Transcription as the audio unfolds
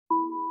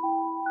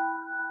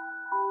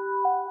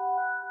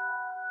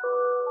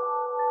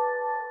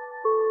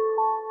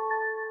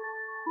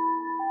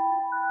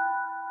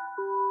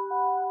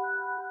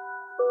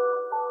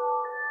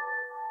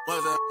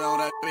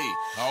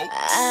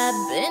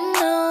I've been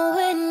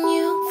knowing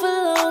you for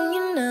long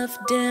enough,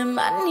 damn,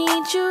 I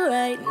need you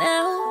right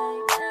now.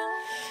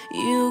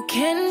 You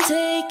can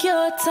take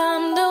your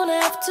time, don't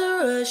have to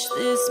rush,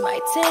 this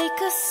might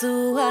take us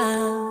a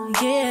while,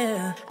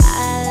 yeah.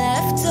 I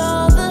left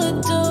all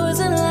the doors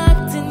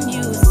unlocked and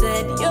you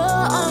said you're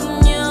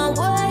on your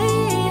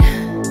way.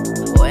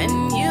 When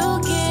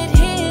you get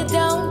here,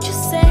 don't you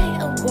say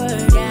a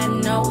word, got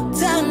no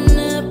time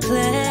to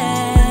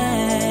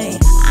play.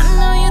 I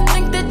know you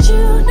think that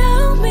you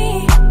know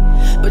me,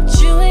 but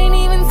you ain't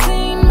even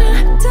seen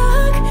my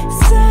dark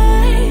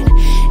side.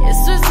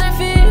 It's reserved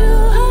for you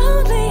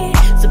only,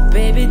 so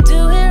baby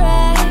do it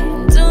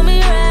right, do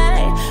me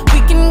right. We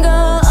can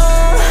go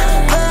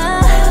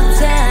over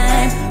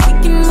time, we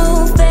can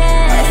move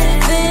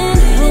fast, then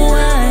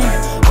rewind.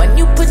 When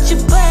you put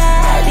your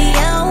body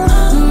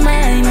on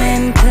mine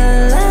and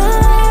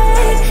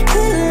collide,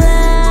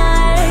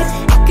 collide.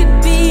 It could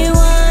be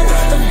one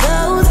of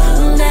those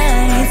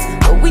nights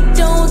where we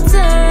don't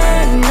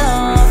turn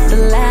off the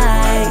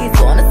lights.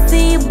 Wanna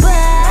see your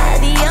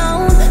body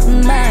on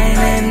mine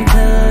and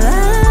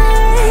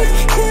collide,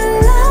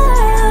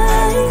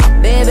 collide.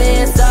 Baby,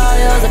 it's all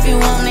yours if you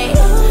want it,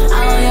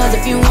 all yours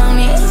if you want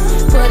it.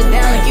 Put it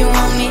down like you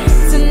want it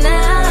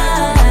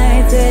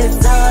tonight. Said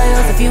it's all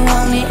yours if you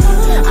want it,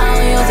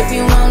 all yours if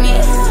you want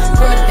it.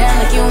 Put it down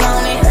like you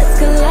want it, let's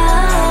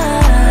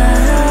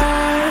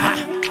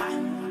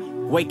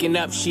collide. Waking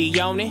up, she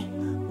on it.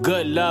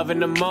 Good love in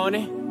the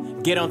morning.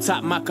 Get on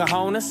top, my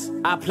cojones.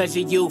 I pleasure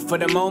you for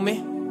the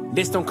moment.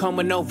 This don't come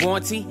with no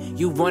warranty.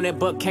 You want it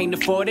but can't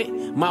afford it.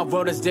 My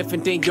world is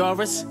different than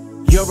yours.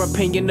 Your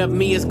opinion of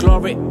me is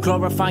glory,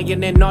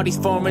 glorifying in all these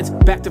foreigns.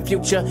 Back to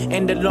Future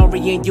and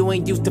DeLorean. You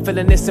ain't used to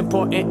feeling this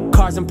important.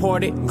 Cars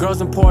imported,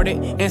 girls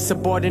imported,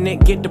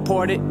 insubordinate, get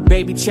deported.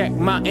 Baby, check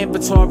my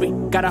inventory.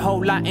 Got a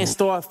whole lot in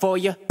store for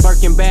you.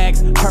 Birkin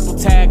bags, purple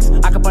tags.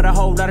 I could put a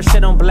whole lot of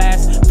shit on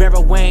blast. Vera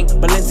Wang,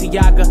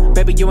 Balenciaga.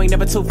 Baby, you ain't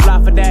never too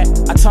fly for that.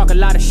 I talk a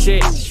lot of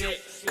shit,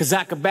 cause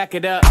I could back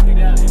it up.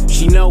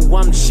 She know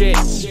I'm the shit,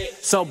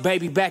 so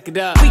baby, back it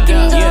up. We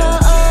can go over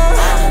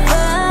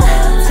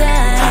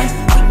time,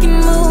 we can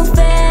move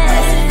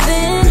fast,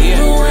 then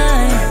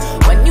rewind.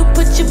 When you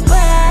put your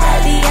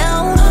body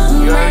on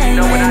mine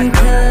and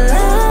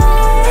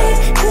collide,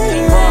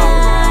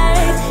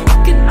 collide. It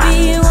could be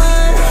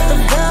one of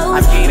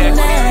those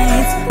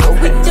nights where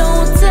we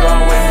don't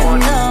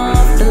turn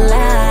off the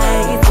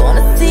lights.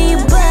 Wanna see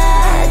your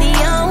body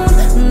on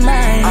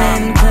mine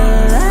and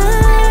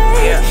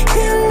collide,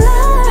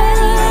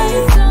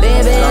 collide.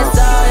 Baby, it's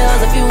all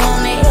yours if you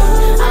want it,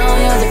 all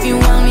yours if you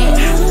want it.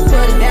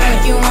 Put it down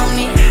if you want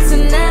it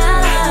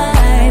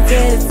tonight.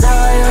 Said it's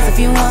all yours if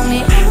you want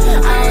it,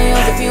 all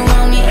yours if you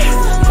want it.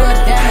 Put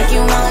it down if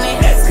you want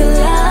it, let's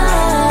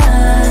collide.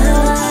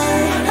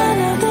 I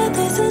know that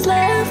this is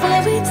love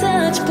when we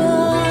touch,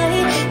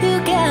 boy. You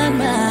got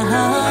my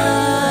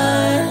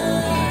heart,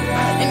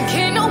 and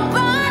can't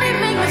nobody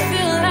make me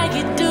feel like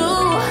you do,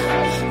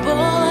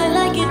 boy,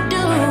 like you do.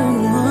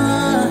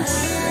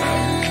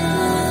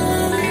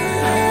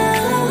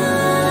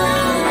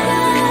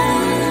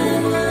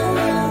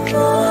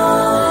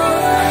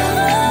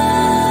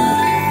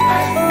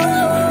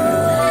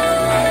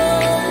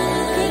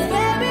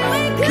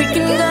 We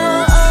can go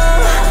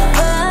over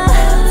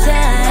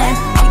time,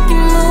 we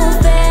can move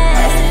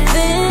fast,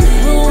 then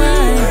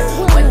rewind.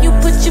 When you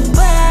put your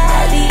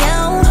body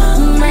on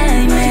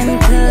mine and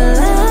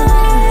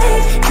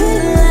collide,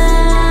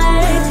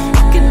 collide.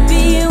 It could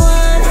be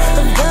one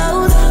of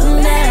those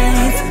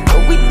nights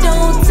where we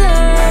don't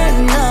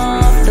turn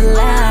off the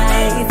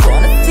lights.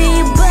 Wanna see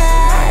your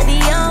body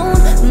on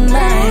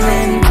mine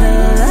and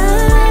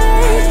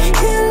collide,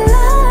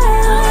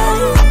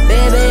 collide.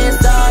 Baby,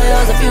 it's all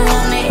yours if you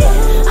want it,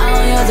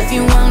 all yours if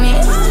you want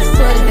it.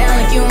 Put it down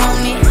like you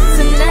want it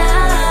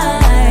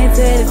tonight.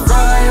 Said it's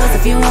all yours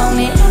if you want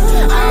it,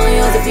 all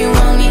yours if you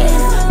want it.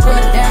 Put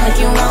it down like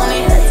you want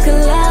it, let's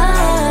collide.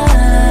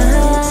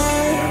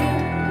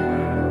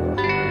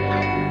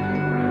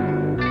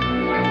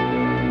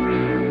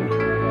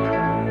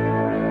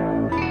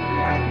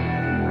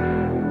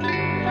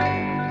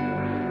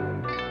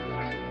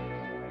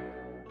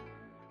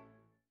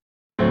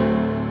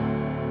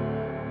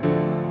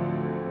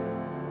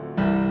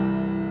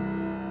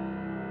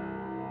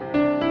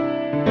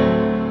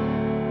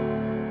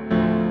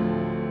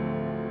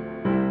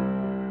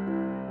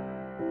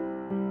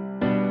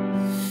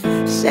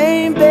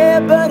 Same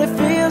bed, but it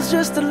feels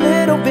just a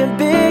little bit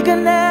bigger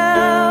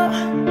now.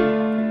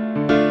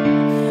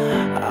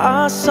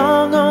 Our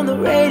song on the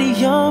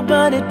radio,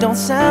 but it don't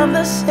sound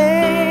the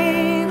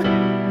same.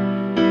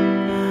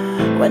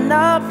 When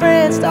our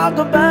friends talk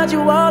about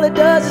you, all it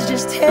does is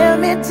just tear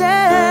me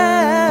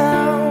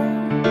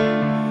down.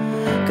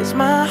 Cause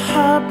my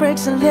heart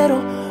breaks a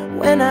little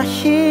when I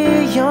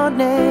hear your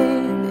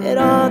name. It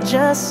all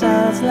just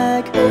sounds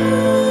like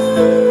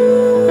ooh.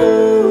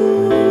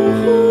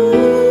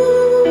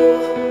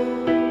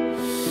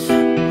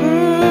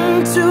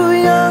 Too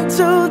young,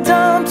 too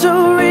dumb to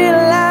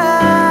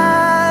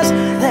realize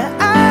that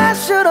I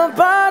should have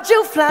bought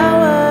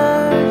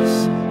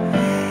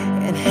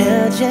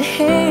held your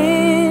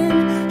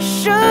hand.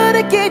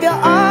 Should've gave you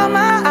all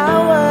my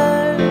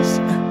hours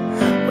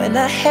when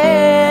I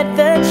had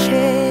the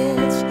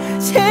chance.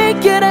 Take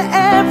you to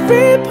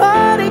every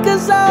party,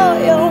 cause all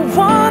you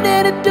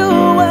wanted to do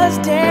was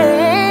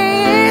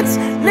dance.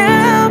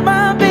 Now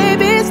my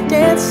baby's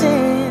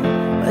dancing,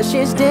 but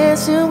she's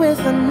dancing with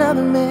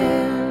another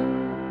man.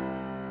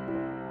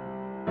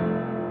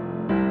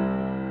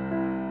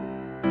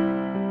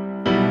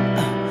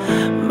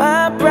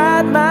 My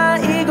pride, my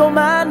ego,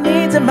 my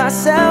needs, and my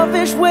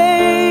selfish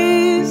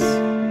ways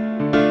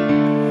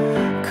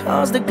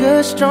caused a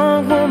good,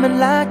 strong woman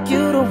like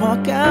you to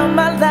walk out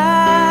my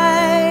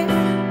life.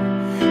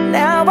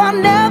 Now I'll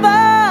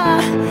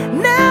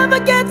never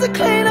get to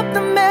clean up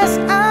the mess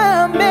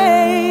I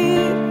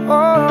made.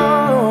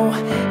 Oh,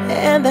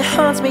 and that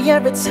haunts me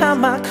every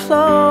time I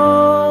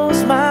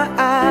close my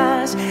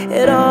eyes.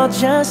 It all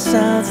just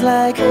sounds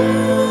like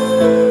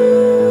ooh.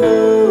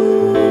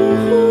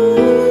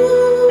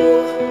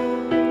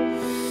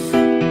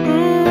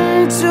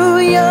 Too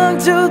young,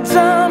 too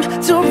dumb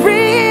to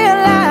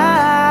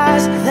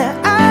realize that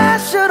I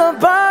should've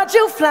bought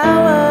you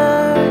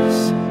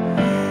flowers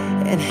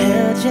and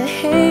held your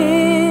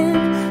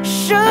hand.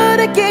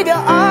 Should've gave you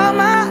all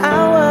my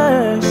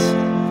hours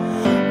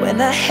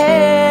when I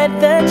had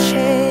the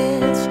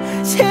chance.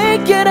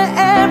 Take you to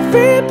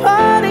every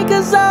party,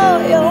 cause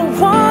all you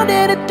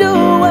wanted to do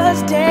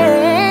was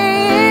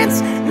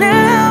dance.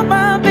 Now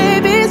my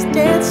baby's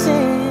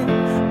dancing,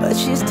 but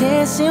she's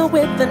dancing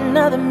with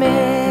another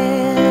man.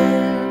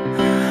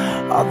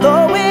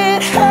 Although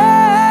it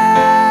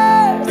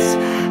hurts,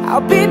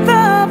 I'll be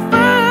the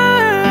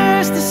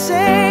first to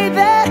say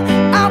that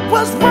I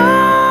was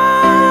wrong.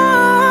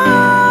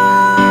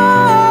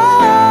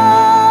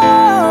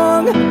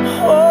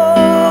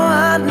 Oh,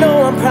 I know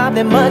I'm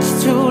probably much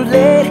too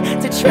late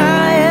to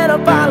try and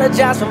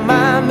apologize for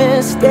my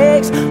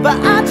mistakes, but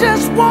I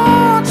just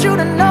want you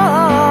to know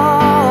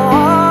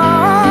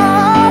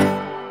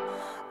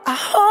I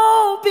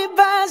hope he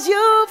buys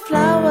you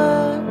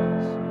flowers,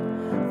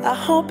 I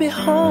hope he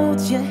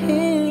holds your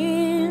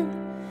hand,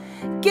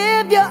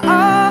 give you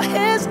all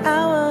his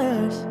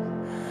hours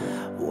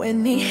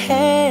when he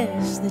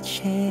has the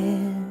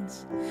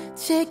chance.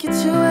 Take you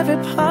to every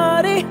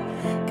party,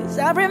 cause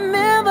I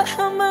remember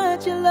how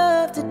much you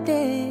love to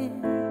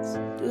dance.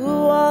 Do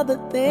all the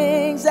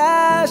things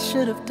I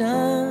should have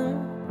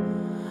done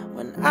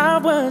when I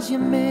was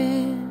your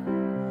man.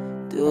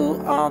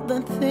 Do all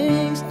the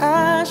things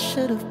I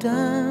should have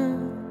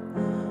done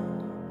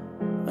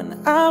when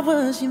I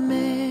was your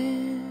man.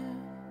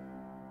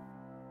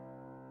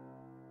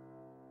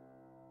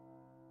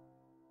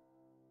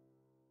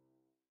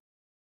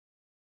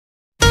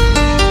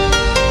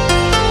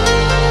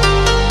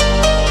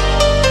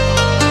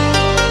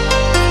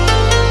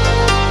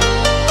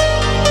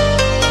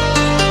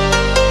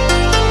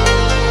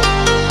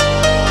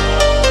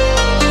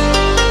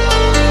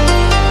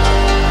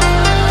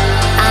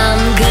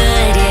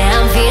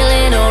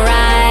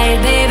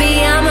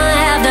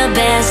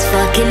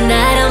 Fucking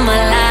night of my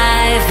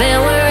life,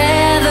 and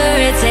wherever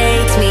it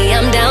takes me,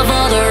 I'm down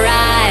for the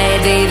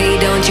ride. Baby,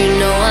 don't you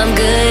know I'm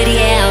good?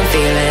 Yeah, I'm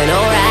feeling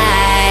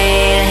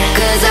alright.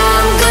 Cause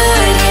I'm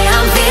good, yeah,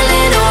 I'm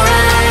feeling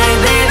alright.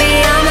 Baby,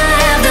 I'ma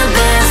have the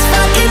best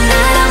fucking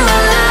night of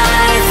my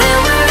life, and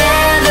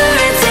wherever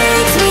it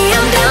takes me,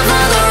 I'm down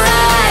for the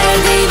ride.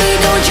 Baby,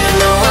 don't you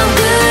know I'm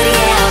good?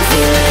 Yeah, I'm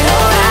feeling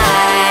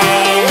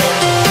alright.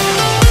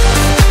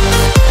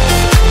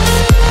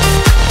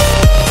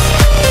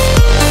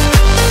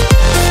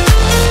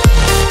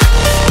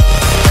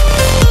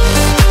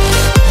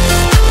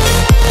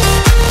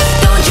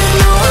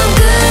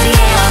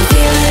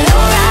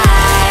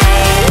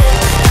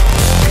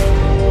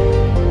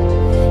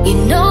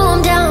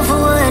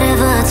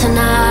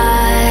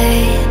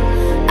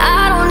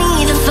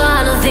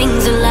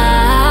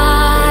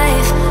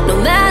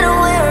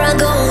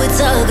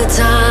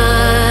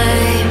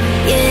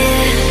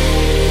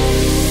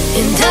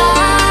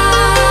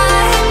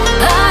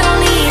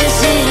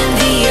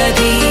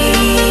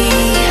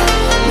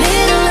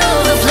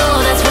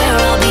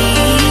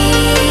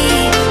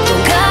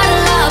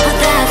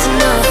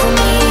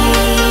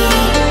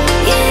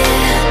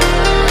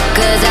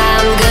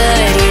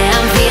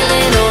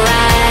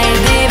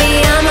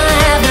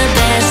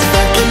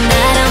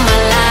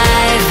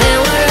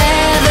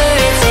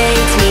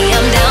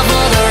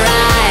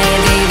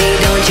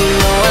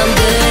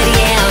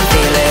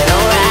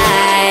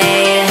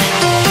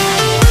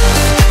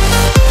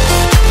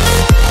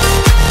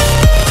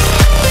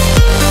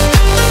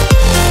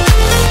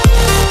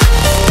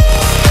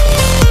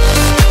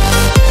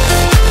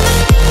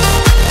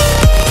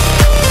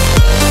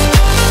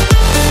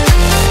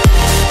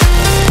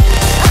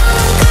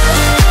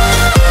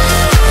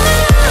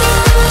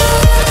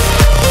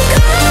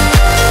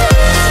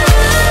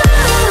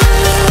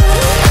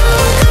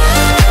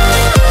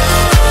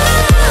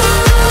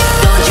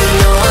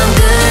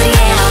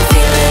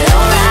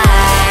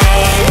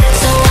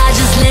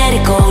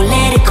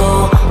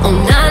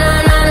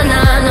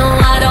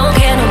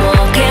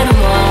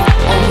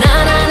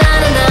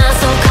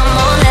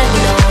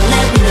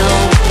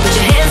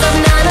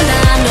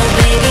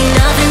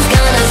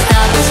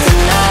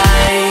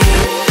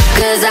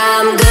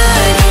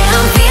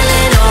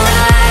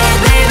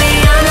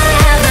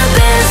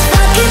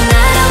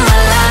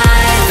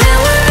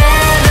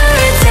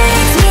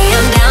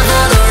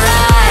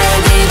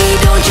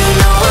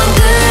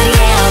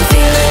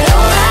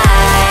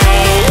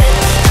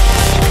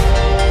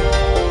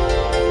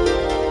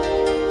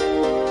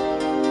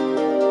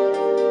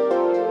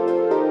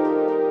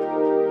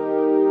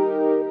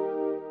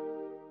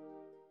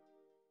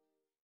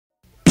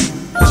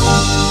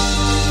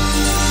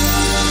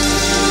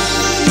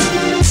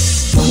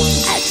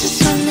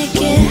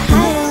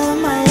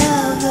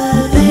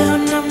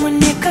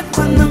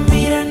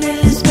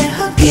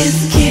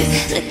 kiss, kiss,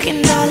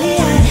 looking dolly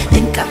eyed.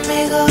 Think I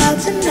may go out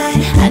tonight.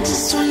 I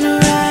just wanna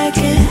ride,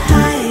 get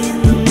high in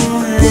the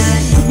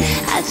moonlight.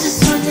 I just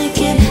wanna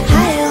get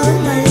higher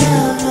with my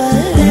lover.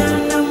 Pero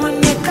una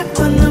muñeca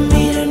cuando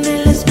miro en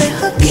el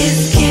espejo. Kiss,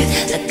 kiss,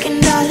 looking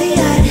dolly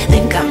eyed.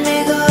 Think I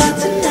may go out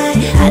tonight.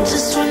 I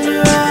just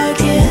wanna ride,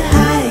 get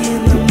high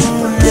in the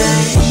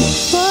moonlight.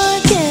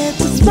 Forget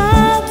the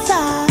small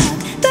talk,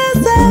 the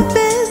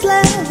surface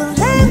level,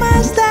 ain't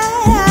much that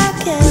I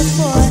care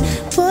for.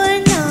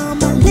 Putting on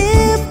my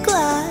lip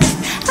gloss,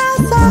 I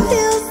saw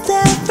you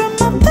step from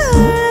my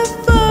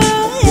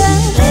peripheral. Yeah,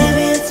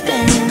 baby, it's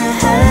been a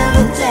hell of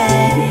a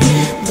day,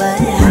 but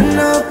I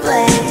know a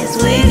place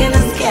we can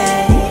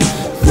escape.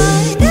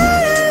 Find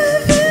out how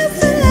it feels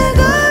to let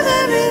go of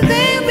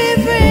everything, be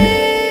free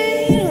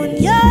when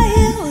you're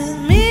here with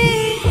me.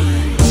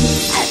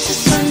 I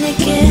just wanna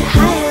get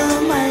higher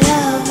with my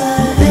lover.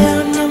 Veo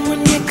una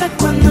muñeca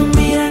cuando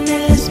miro en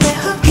el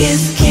espejo.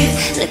 Kiss,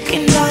 kiss,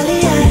 looking dolly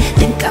eyed.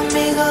 Think I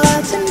may go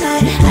out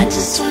tonight. I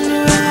just wanna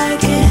ride,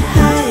 get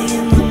high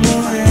in the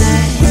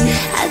moonlight.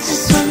 I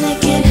just wanna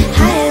get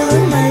higher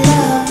with my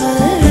lover.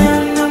 Veo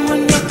una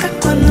muñeca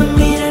cuando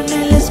miro en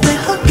el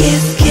espejo.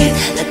 Kiss, kiss,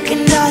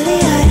 looking dolly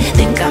eyed.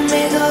 Think I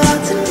may go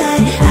out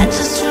tonight. I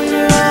just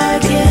wanna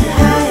ride, get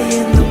high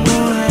in the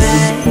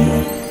moonlight.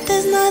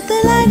 There's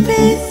nothing like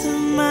peace of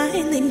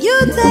mind. Then you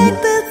take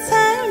the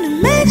time to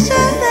make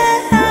sure that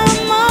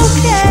I'm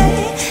okay.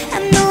 I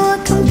know I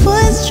can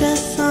put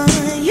stress on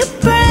your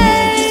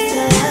brain. You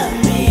still love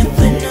me,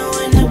 but no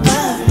one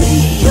above me.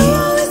 You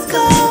always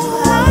go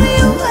out of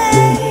your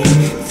way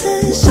to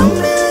show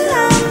me that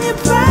I'm your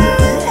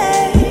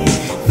private.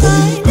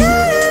 Find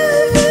out how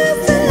it feels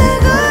to let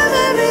go of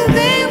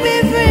everything, be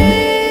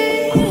free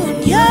when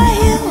you're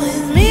here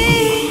with me.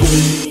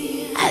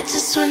 I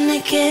just wanna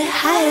get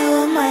higher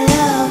with my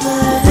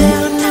lover.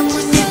 Veo una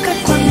muñeca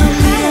cuando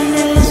miro en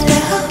el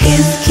espejo.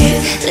 Kiss,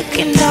 kiss,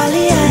 looking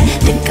dolly eyed.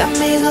 Think I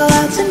may go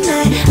out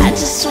tonight. I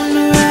just wanna